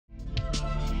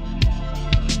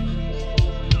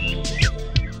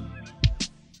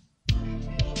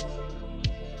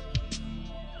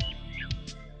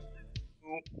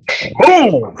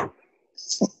Boom!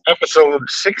 Episode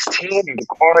 16 of the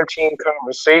Quarantine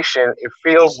Conversation. It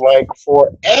feels like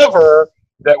forever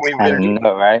that we've been doing,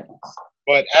 right?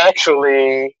 But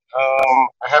actually, I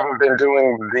haven't been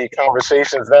doing the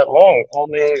conversations that long.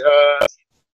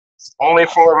 Only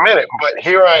for a minute. But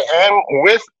here I am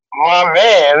with my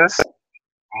man's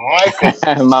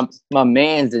Michael. my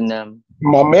man's in them.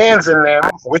 My man's in them,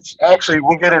 which actually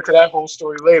we'll get into that whole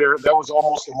story later. That was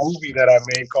almost a movie that I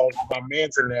made called My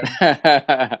Man's in Them.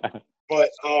 But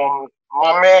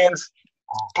my man's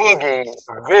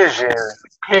BoogieVision,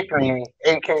 Pickney,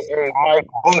 aka Mike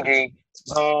Boogie.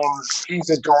 He's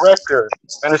a director,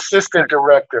 an assistant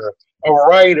director, a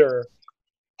writer,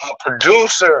 a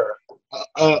producer,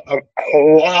 a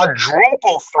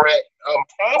quadruple threat,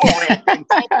 probably a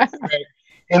quintuple threat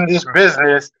in this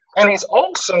business. And he's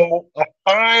also a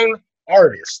fine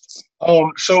artist.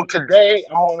 So today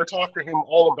I want to talk to him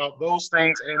all about those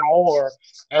things and more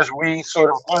as we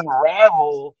sort of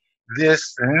unravel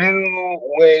this new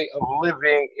way of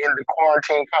living in the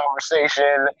Quarantine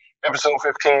Conversation, episode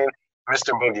 15.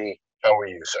 Mr. Boogie, how are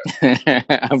you, sir?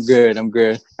 I'm good.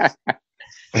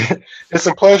 It's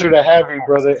a pleasure to have you,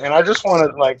 brother. And I just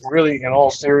want to, like, really, in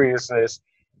all seriousness,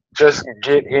 just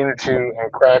get into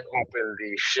and crack open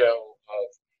the show of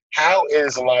how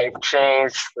is life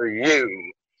changed for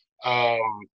you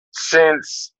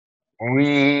since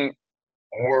we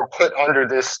were put under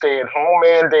this stay-at-home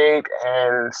mandate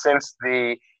and since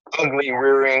the ugly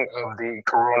rearing of the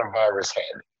coronavirus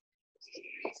head?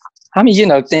 I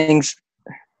mean, things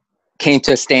came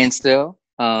to a standstill.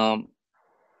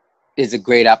 It's a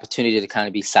great opportunity to kind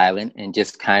of be silent and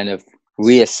just kind of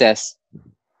reassess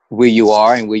where you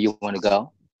are and where you want to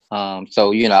go.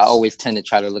 So, I always tend to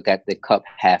try to look at the cup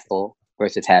half full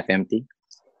versus half empty.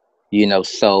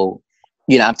 So,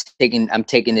 I'm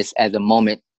taking this as a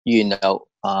moment,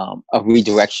 of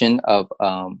redirection of,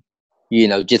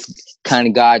 just kind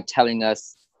of God telling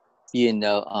us,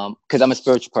 because I'm a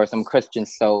spiritual person, I'm a Christian.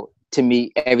 So to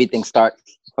me, everything starts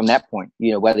from that point,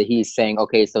 whether he's saying,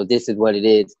 okay, so this is what it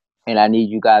is. And I need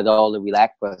you guys all to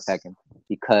relax for a second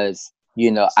because,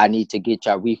 I need to get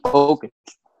y'all refocused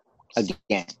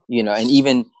again, and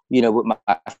even, with my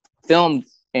film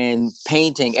and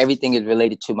painting, everything is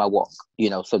related to my walk,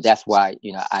 so that's why,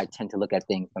 I tend to look at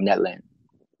things from that lens.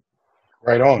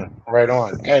 Right on.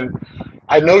 And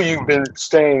I know you've been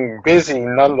staying busy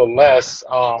nonetheless,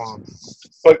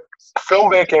 but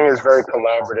filmmaking is very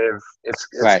collaborative. It's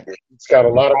right. It's got a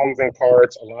lot of moving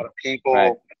parts, a lot of people.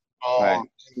 Right. Right.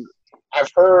 I've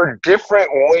heard different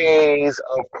ways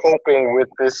of coping with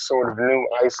this sort of new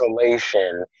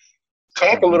isolation.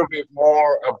 Talk a little bit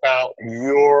more about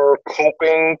your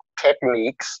coping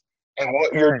techniques and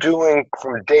what you're doing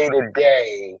from day to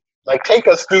day. Like, take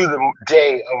us through the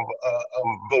day of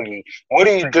Boogie. What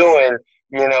are you doing,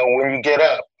 when you get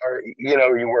up? Are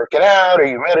you working out? Are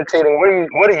you meditating?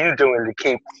 What are you doing to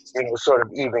keep, sort of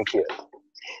even keel?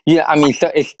 Yeah, I mean, so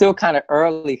it's still kind of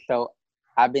early, so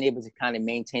I've been able to kind of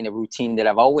maintain a routine that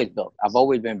I've always built. I've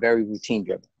always been very routine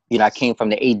driven. I came from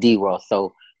the AD world,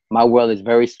 so my world is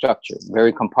very structured,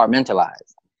 very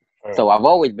compartmentalized. So I've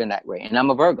always been that way. And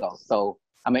I'm a Virgo, so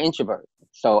I'm an introvert.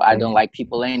 So I don't like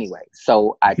people anyway.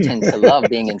 So I tend to love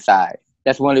being inside.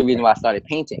 That's one of the reasons why I started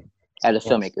painting as a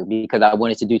filmmaker, because I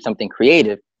wanted to do something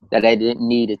creative that I didn't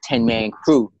need a 10-man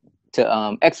crew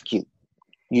to execute.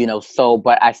 So,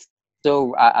 but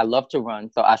I love to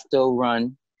run. So I still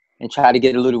run and try to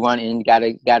get a little run in.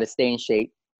 Gotta stay in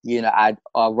shape. I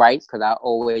write because I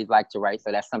always like to write.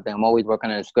 So that's something I'm always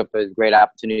working on a script. It's a great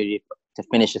opportunity to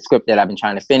finish a script that I've been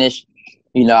trying to finish.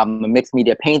 I'm a mixed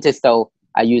media painter, so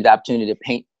I use the opportunity to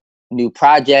paint new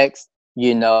projects.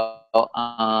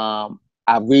 I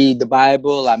read the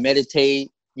Bible, I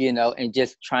meditate, and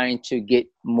just trying to get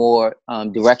more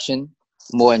direction,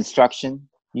 more instruction,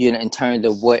 in terms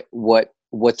of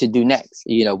what to do next.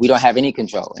 We don't have any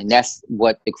control, and that's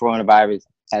what the coronavirus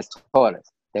has taught us,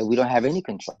 that we don't have any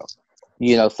control.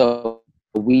 So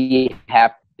we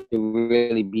have to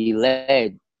really be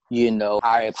led,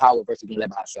 higher power versus being led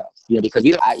by ourselves. Because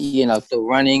so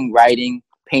running, writing,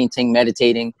 painting,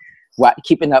 meditating,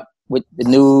 keeping up with the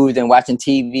news and watching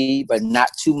TV, but not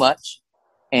too much,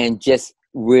 and just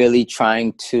really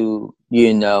trying to,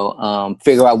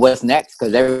 figure out what's next,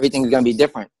 because everything's going to be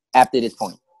different after this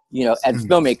point. As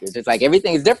filmmakers, it's like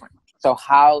everything is different. So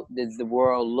how does the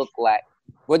world look like?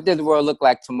 What does the world look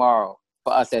like tomorrow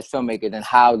for us as filmmakers, and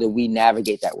how do we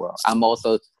navigate that world? I'm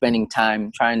also spending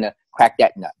time trying to crack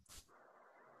that nut.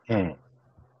 And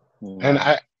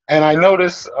I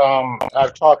notice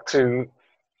I've talked to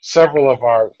several of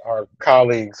our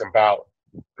colleagues about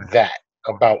that.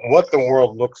 about what the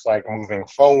world looks like moving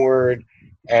forward,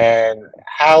 and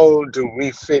how do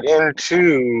we fit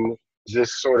into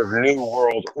this sort of new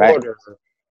world order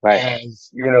Right.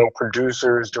 as,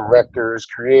 producers, directors,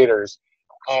 creators.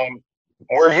 Um,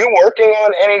 were you working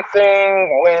on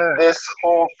anything when this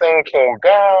whole thing came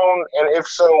down? And if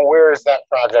so, where is that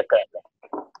project at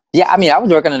now? Yeah, I mean, I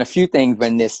was working on a few things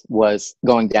when this was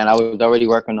going down. I was already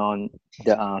working on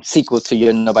the sequel to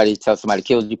You're Nobody Till Somebody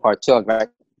Kills You Part 2. I was writing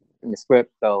the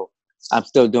script, so I'm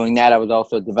still doing that. I was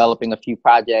also developing a few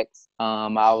projects. I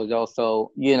was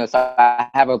also, so I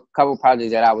have a couple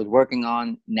projects that I was working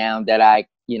on now that I,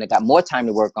 got more time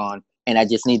to work on, and I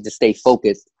just need to stay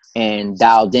focused and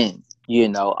dialed in,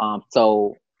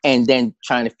 so, and then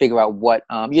trying to figure out what,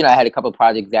 I had a couple of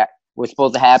projects that were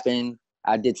supposed to happen.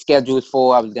 I did schedules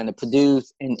for, I was going to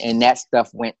produce, and that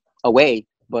stuff went away.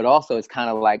 But also it's kind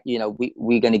of like,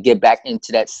 we're going to get back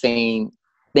into that same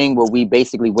thing where we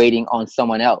basically waiting on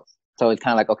someone else. So it's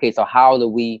kind of like, okay, so how do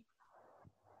we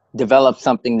develop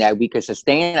something that we could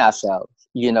sustain ourselves,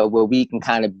 where we can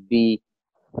kind of be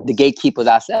the gatekeepers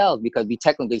ourselves, because we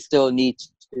technically still need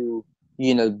to,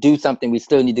 do something. We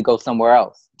still need to go somewhere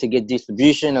else to get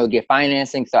distribution or get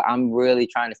financing. So I'm really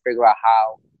trying to figure out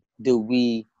how do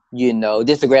we,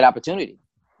 this is a great opportunity,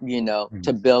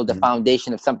 to build the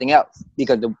foundation of something else,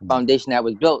 because the foundation that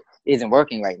was built isn't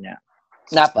working right now.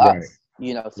 Not for us,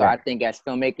 so I think as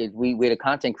filmmakers, we're the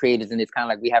content creators, and it's kind of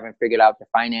like we haven't figured out the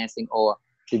financing or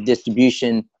the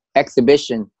distribution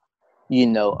exhibition,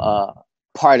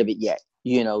 part of it yet,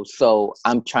 so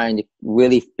I'm trying to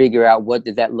really figure out what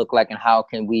does that look like and how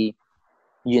can we,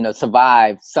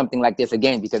 survive something like this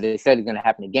again, because they said it's going to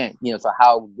happen again, so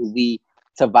how do we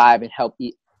survive and help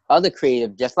other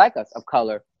creative just like us of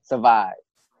color survive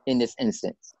in this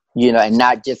instance, and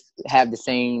not just have the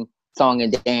same song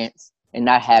and dance, and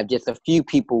not have just a few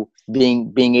people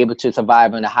being able to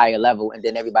survive on a higher level, and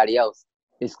then everybody else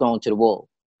is thrown to the wolves.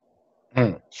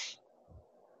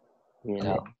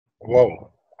 Whoa.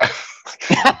 Whoa.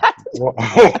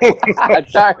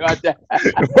 Sorry about that.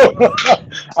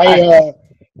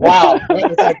 Wow, that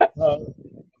was like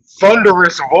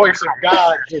thunderous voice of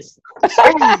God just.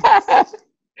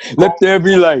 Let there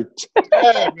be light.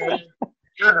 Yeah, man.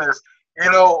 Goodness.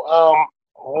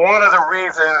 One of the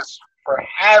reasons for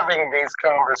having these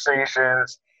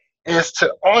conversations is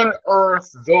to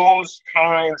unearth those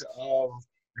kinds of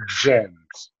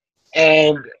gems.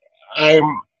 And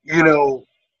I'm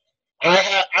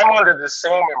under the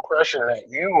same impression that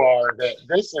you are, that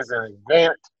this is an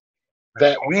event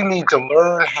that we need to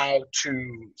learn how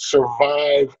to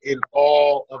survive in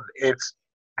all of its,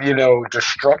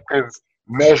 destructive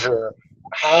measure.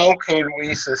 How can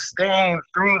we sustain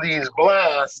through these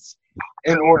blasts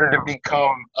in order to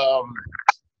become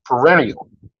perennial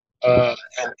and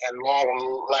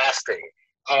long lasting?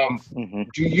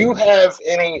 Do you have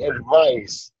any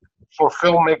advice for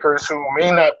filmmakers who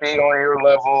may not be on your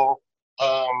level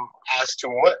as to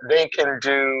what they can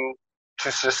do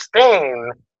to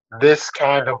sustain this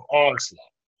kind of onslaught?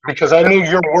 Because I know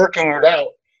you're working it out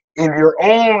in your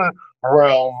own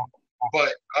realm,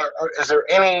 but is there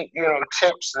any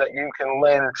tips that you can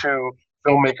lend to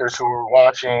filmmakers who are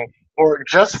watching, or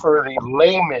just for the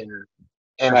layman,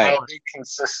 and how they can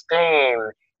sustain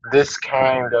this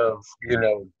kind of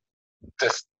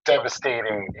this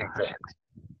devastating event?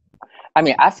 I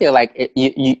mean, I feel like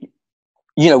we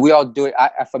all do it.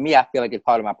 For me, I feel like it's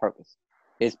part of my purpose.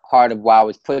 It's part of why I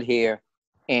was put here,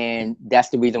 and that's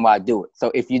the reason why I do it.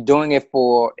 So if you're doing it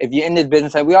if you're in this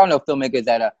business, and we all know filmmakers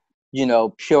that are,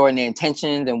 pure in their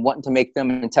intentions and wanting to make them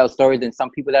and tell stories, and some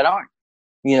people that aren't.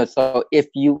 So if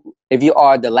you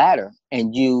are the latter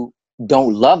and you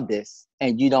don't love this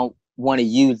and you don't want to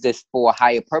use this for a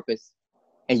higher purpose,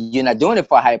 and you're not doing it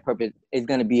for a higher purpose, it's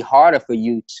going to be harder for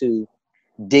you to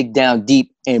dig down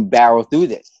deep and barrel through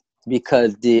this,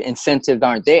 because the incentives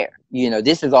aren't there.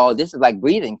 This is like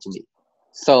breathing to me.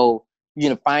 So,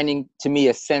 finding to me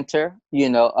a center,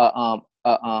 a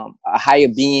higher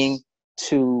being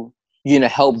to,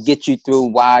 help get you through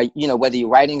why, whether you're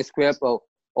writing a script or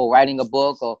writing a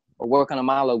book or working on a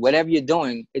monologue, whatever you're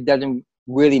doing, it doesn't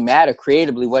really matter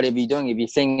creatively, whatever you're doing. If you're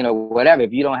singing or whatever,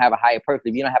 if you don't have a higher purpose,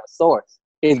 if you don't have a source,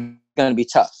 it's going to be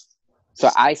tough.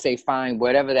 So I say find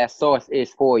whatever that source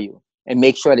is for you, and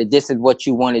make sure that this is what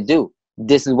you want to do.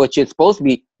 This is what you're supposed to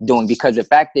be doing, because the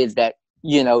fact is that,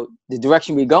 the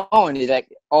direction we're going is like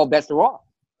all bets are off.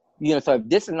 So if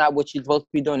this is not what you're supposed to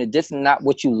be doing, if this is not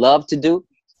what you love to do,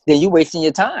 then you're wasting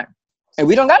your time. And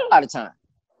we don't got a lot of time.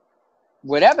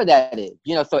 Whatever that is,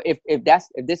 so if this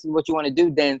is what you want to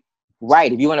do, then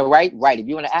write. If you want to write. If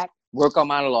you want to act, work on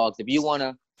monologues. If you want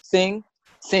to sing,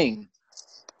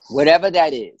 whatever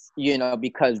that is, you know,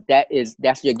 because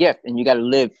that's your gift, and you got to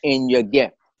live in your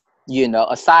gift, you know,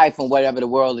 aside from whatever the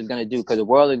world is going to do, because the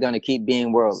world is going to keep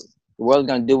being worldly. The world is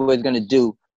going to do what it's going to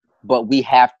do, but we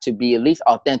have to be at least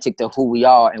authentic to who we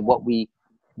are and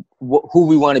who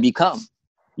we want to become,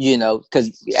 you know,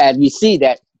 because as we see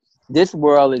that this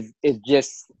world is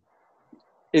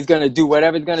going to do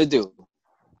whatever it's going to do.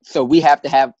 So we have to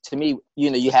have, to me, you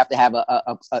know, you have to have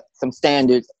some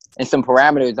standards and some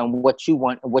parameters on what you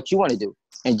want to do,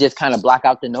 and just kind of block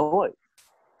out the noise.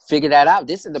 Figure that out.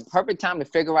 This is the perfect time to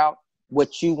figure out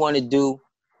what you want to do,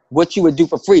 what you would do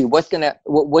for free, what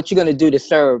you're gonna do to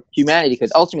serve humanity,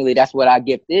 because ultimately that's what our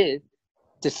gift is,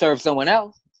 to serve someone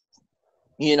else.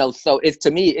 You know, so this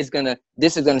is gonna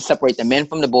separate the men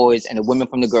from the boys and the women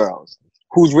from the girls.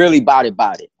 Who's really about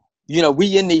it? You know,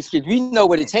 we in these streets, we know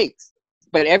what it takes,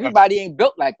 but everybody ain't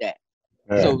built like that.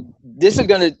 Yeah. So this is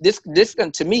gonna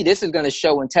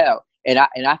show and tell, and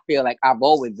I feel like I've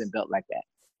always been built like that.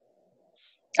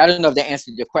 I don't know if that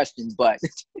answered your question, but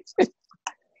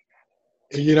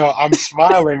you know, I'm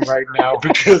smiling right now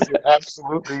because it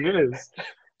absolutely is.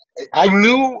 I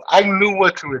knew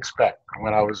what to expect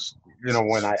when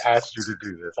when I asked you to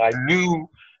do this. I knew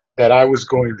that I was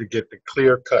going to get the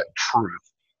clear-cut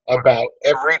truth about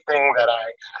everything that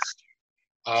I asked you.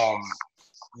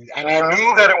 And I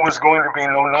knew that it was going to be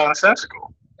no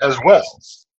nonsensical as well.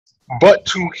 But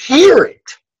to hear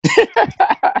it,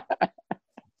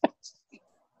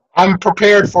 I'm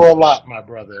prepared for a lot, my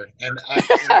brother. And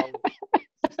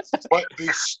but the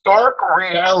stark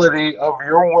reality of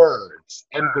your words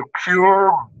and the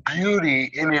pure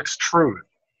beauty in its truth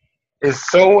is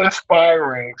so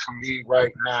inspiring to me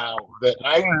right now that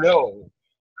I know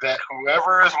that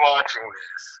whoever is watching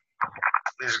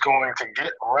this is going to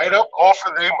get right up off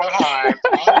of their behind.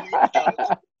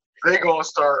 They're going to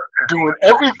start doing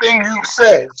everything you've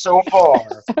said so far.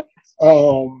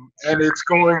 And it's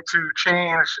going to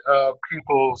change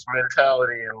people's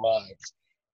mentality and lives.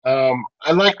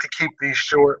 I like to keep these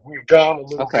short. We've gone a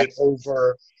little bit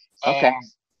over.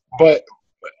 But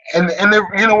there,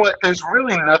 you know what? There's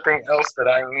really nothing else that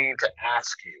I need to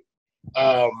ask you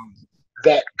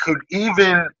that could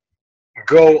even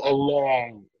go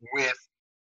along with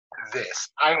this.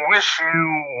 I wish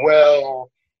you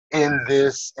well in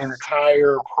this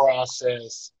entire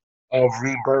process of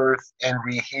rebirth and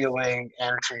rehealing,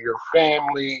 and to your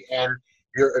family and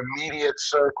your immediate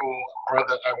circle,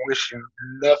 brother, I wish you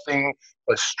nothing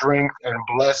but strength and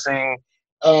blessing.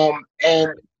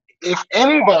 And if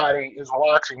anybody is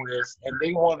watching this and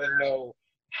they want to know,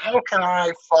 how can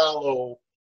I follow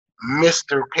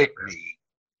Mr. Pickney?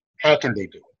 How can they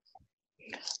do it?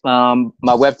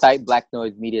 My website,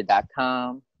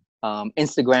 blacknoisemedia.com,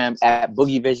 Instagram at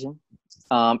BoogieVision.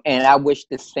 And I wish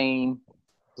the same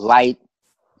light,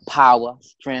 power,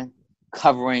 strength,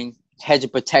 covering, hedge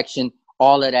of protection,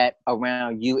 all of that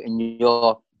around you and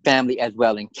your family as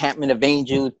well. Encampment of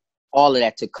angels, all of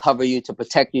that to cover you, to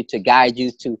protect you, to guide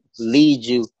you, to lead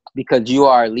you, because you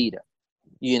are a leader.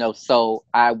 You know, so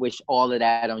I wish all of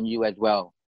that on you as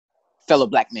well, fellow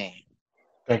black man.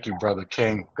 Thank you, Brother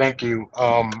King. Thank you.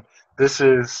 This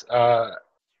is, I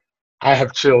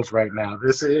have chills right now.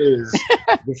 This is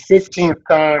the 15th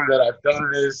time that I've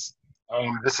done this.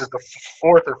 This is the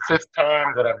 4th or 5th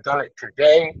time that I've done it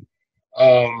today.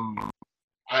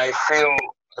 I feel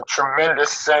a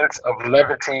tremendous sense of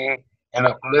levity and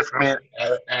upliftment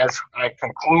as I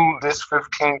conclude this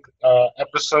 15th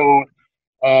episode.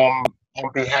 On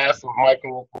behalf of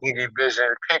Michael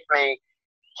BoogieVision Pickney,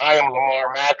 I am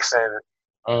Lamar Maxon.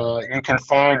 You can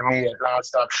find me at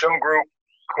Nonstop Show Group,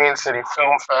 Queen City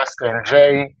Film Fest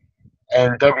NJ,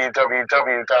 and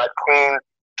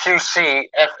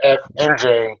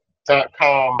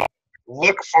www.queenqcffnj.com.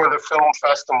 Look for the film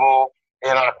festival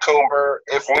in October.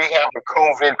 If we have the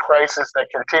COVID crisis that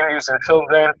continues until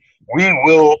then, we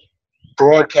will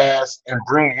broadcast and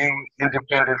bring you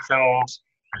independent films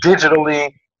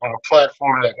digitally on a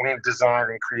platform that we've designed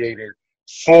and created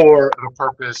for the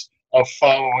purpose of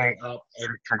following up and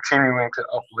continuing to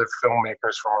uplift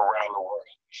filmmakers from around the world.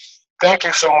 Thank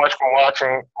you so much for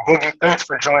watching. Boogie, thanks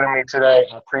for joining me today.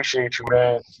 I appreciate you,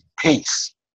 man.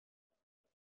 Peace.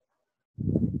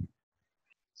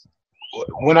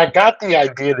 When I got the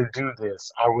idea to do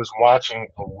this, I was watching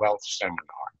a wealth seminar.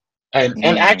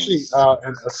 And actually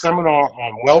a seminar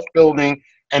on wealth building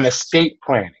and estate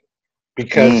planning.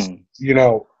 Because, you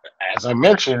know, as I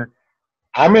mentioned,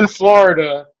 I'm in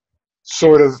Florida,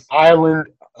 sort of island,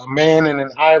 a man in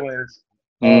an island,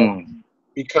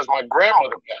 because my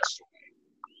grandmother passed away.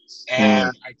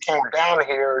 And I came down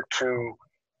here to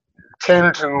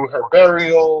tend to her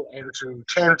burial and to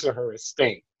tend to her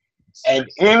estate. And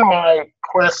in my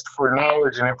quest for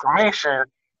knowledge and information,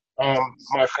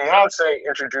 my fiance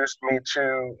introduced me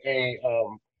to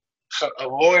a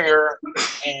lawyer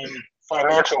and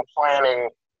financial planning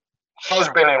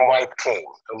husband and wife team.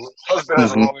 The husband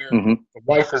is a lawyer, the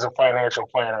wife is a financial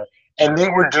planner, and they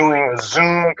were doing a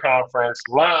Zoom conference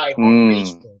live on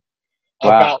Facebook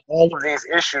about all of these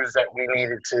issues that we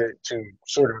needed to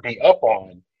sort of be up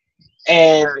on.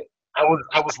 And I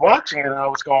was watching it and I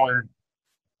was going,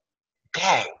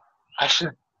 dang, I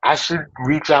should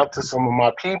reach out to some of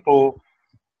my people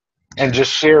and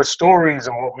just share stories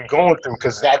of what we're going through.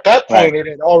 Because at that point, it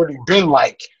had already been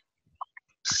like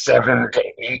 7 to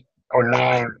 8 or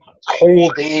 9 whole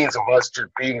days of us just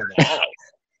being in the house.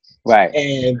 Right.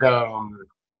 And,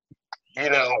 you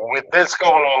know, with this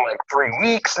going on like 3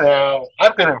 weeks now,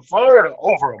 I've been in Florida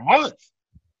over a month.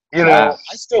 You know,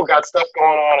 I still got stuff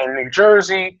going on in New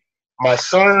Jersey. My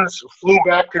sons flew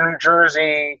back to New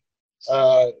Jersey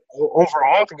over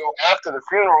a month ago after the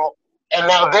funeral, and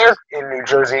now they're in New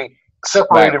Jersey,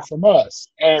 separated from us.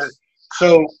 And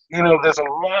so, you know, there's a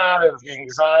lot of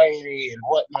anxiety and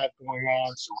whatnot going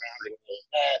on surrounding all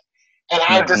that. And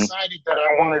I decided that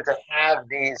I wanted to have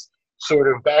these sort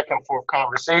of back and forth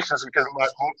conversations because,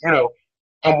 you know,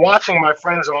 I'm watching my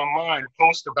friends online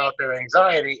post about their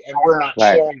anxiety, and we're not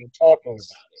sharing and talking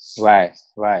about it.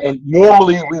 Right. And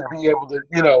normally we'd be able to,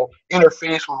 you know,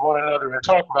 interface with one another and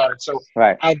talk about it. So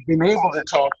I've been able to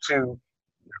talk to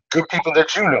good people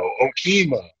that you know,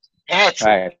 Okima,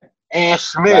 Patrick, Ash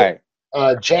Smith,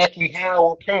 Jackie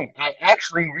Howell King. I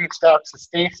actually reached out to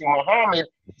Stacey Muhammad,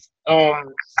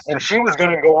 and she was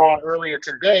going to go on earlier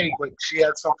today, but she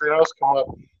had something else come up.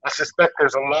 I suspect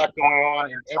there's a lot going on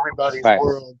in everybody's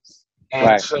world,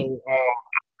 and so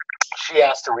she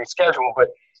asked to reschedule. But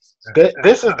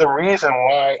this is the reason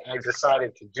why I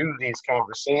decided to do these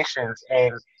conversations,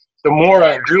 and the more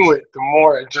I do it, the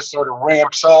more it just sort of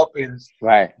ramps up. And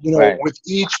you know, with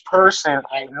each person,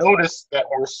 I notice that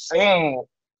we're saying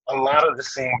a lot of the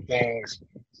same things,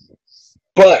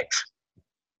 but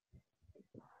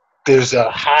there's a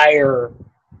higher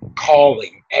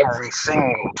calling every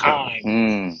single time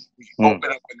we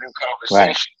open up a new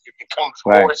conversation. It becomes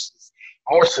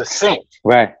more succinct.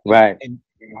 And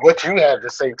what you had to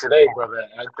say today, brother,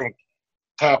 I think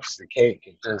tops the cake.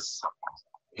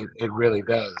 It really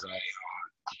does.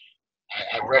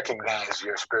 I recognize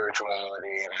your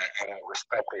spirituality and I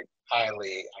respect it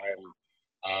highly.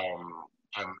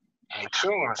 I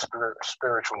too am a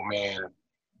spiritual man.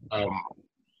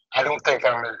 I don't think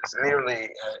I'm as nearly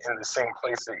in the same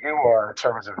place that you are in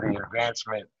terms of the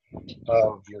advancement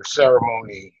of your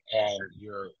ceremony and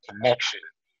your connection.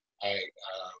 I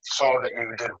saw that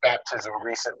you did baptism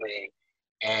recently,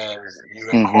 and you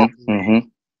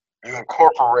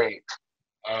incorporate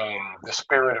the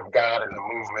Spirit of God and the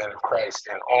movement of Christ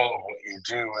in all of what you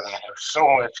do, and I have so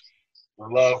much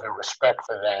love and respect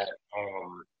for that.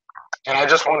 And I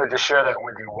just wanted to share that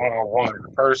with you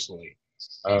one-on-one personally.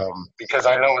 Because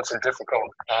I know it's a difficult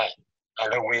path. I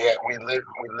know we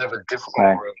live a difficult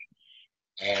road,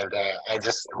 and I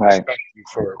just respect you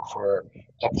for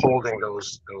upholding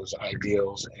those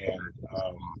ideals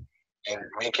and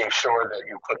making sure that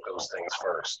you put those things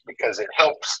first, because it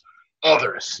helps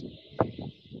others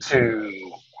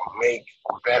to make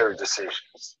better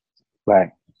decisions.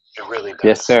 It really does.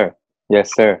 Yes, sir.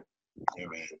 Yeah,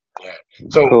 man. Yeah.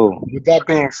 So with that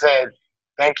being said,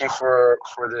 thank you for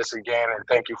this again, and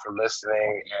thank you for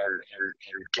listening and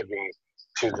giving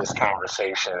to this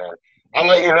conversation. And I'll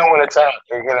let you know when it's out.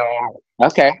 You know,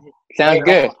 sounds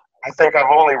good. I think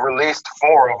I've only released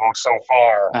 4 of them so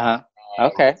far. I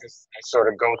sort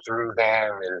of go through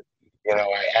them, and you know,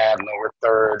 I add lower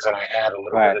thirds, and I add a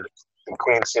little bit of the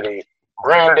Queen City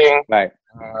branding.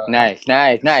 Nice.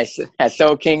 That's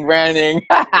Soul King branding.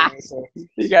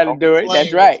 You got to do it.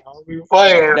 That's right.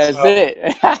 That's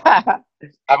it.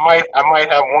 I might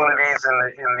have one of these in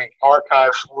the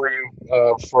archives for you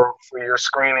for your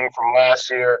screening from last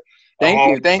year.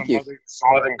 Thank you.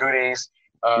 Some other goodies.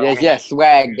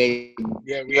 Swag, baby.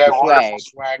 Yeah, we have wonderful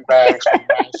swag bags from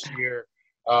last year.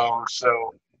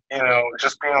 So you know,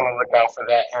 just be on the lookout for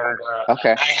that. And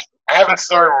I haven't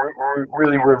started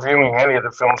really reviewing any of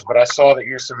the films, but I saw that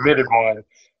you submitted one,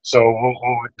 so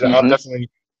I'll definitely.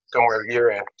 Don't worry,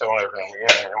 you're in. Don't worry about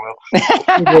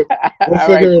it. We'll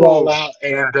figure it all out,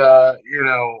 and you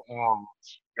know, we'll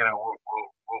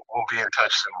be in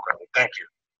touch soon, brother. Thank you.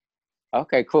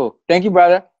 Okay, cool. Thank you,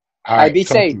 brother. All right, be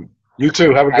safe. You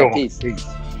too. Have a good one. Peace.